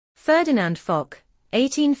Ferdinand Foch,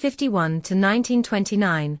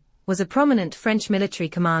 1851–1929, was a prominent French military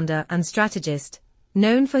commander and strategist,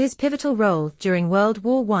 known for his pivotal role during World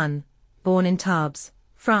War I. Born in Tarbes,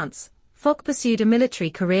 France, Foch pursued a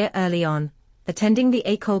military career early on, attending the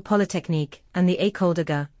École Polytechnique and the École de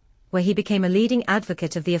Guerre, where he became a leading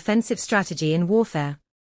advocate of the offensive strategy in warfare.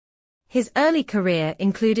 His early career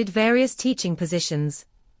included various teaching positions,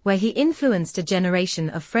 where he influenced a generation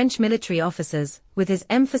of French military officers with his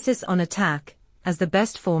emphasis on attack as the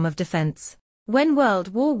best form of defense. When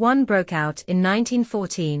World War I broke out in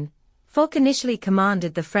 1914, Foch initially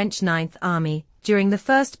commanded the French Ninth Army during the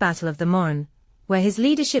First Battle of the Marne, where his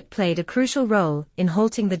leadership played a crucial role in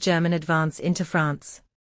halting the German advance into France.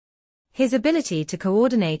 His ability to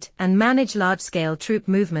coordinate and manage large-scale troop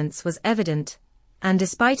movements was evident, and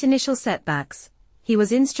despite initial setbacks, he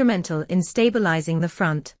was instrumental in stabilizing the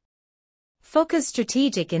front. Foch's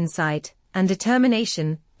strategic insight and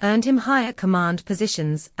determination earned him higher command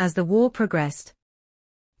positions as the war progressed.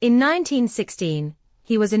 In 1916,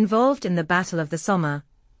 he was involved in the Battle of the Somme,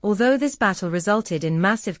 although this battle resulted in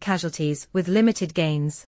massive casualties with limited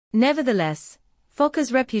gains. Nevertheless,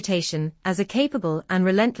 Foch's reputation as a capable and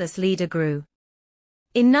relentless leader grew.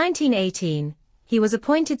 In 1918, he was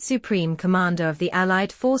appointed Supreme Commander of the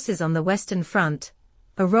Allied forces on the Western Front,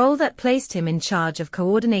 a role that placed him in charge of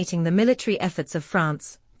coordinating the military efforts of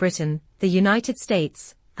France, Britain, the United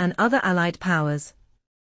States, and other Allied powers.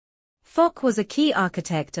 Foch was a key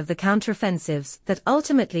architect of the counteroffensives that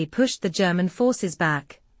ultimately pushed the German forces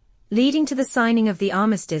back, leading to the signing of the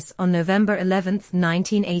armistice on November 11,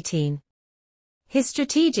 1918. His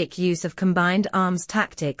strategic use of combined arms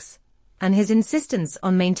tactics and his insistence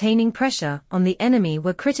on maintaining pressure on the enemy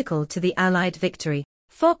were critical to the Allied victory.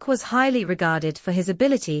 Foch was highly regarded for his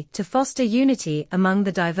ability to foster unity among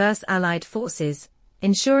the diverse Allied forces,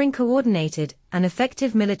 ensuring coordinated and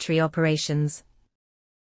effective military operations.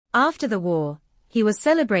 After the war, he was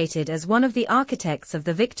celebrated as one of the architects of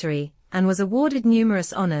the victory and was awarded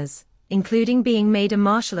numerous honors, including being made a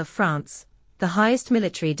Marshal of France, the highest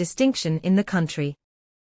military distinction in the country.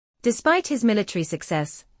 Despite his military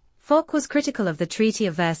success, Foch was critical of the Treaty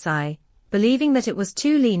of Versailles, believing that it was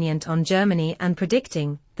too lenient on Germany and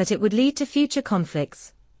predicting that it would lead to future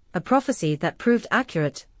conflicts, a prophecy that proved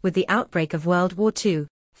accurate with the outbreak of World War II.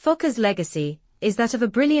 Foch's legacy is that of a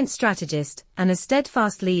brilliant strategist and a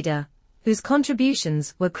steadfast leader, whose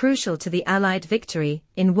contributions were crucial to the Allied victory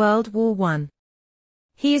in World War I.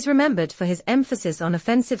 He is remembered for his emphasis on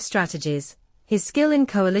offensive strategies, his skill in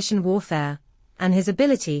coalition warfare, and his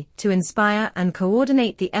ability to inspire and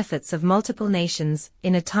coordinate the efforts of multiple nations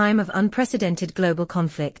in a time of unprecedented global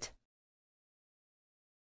conflict.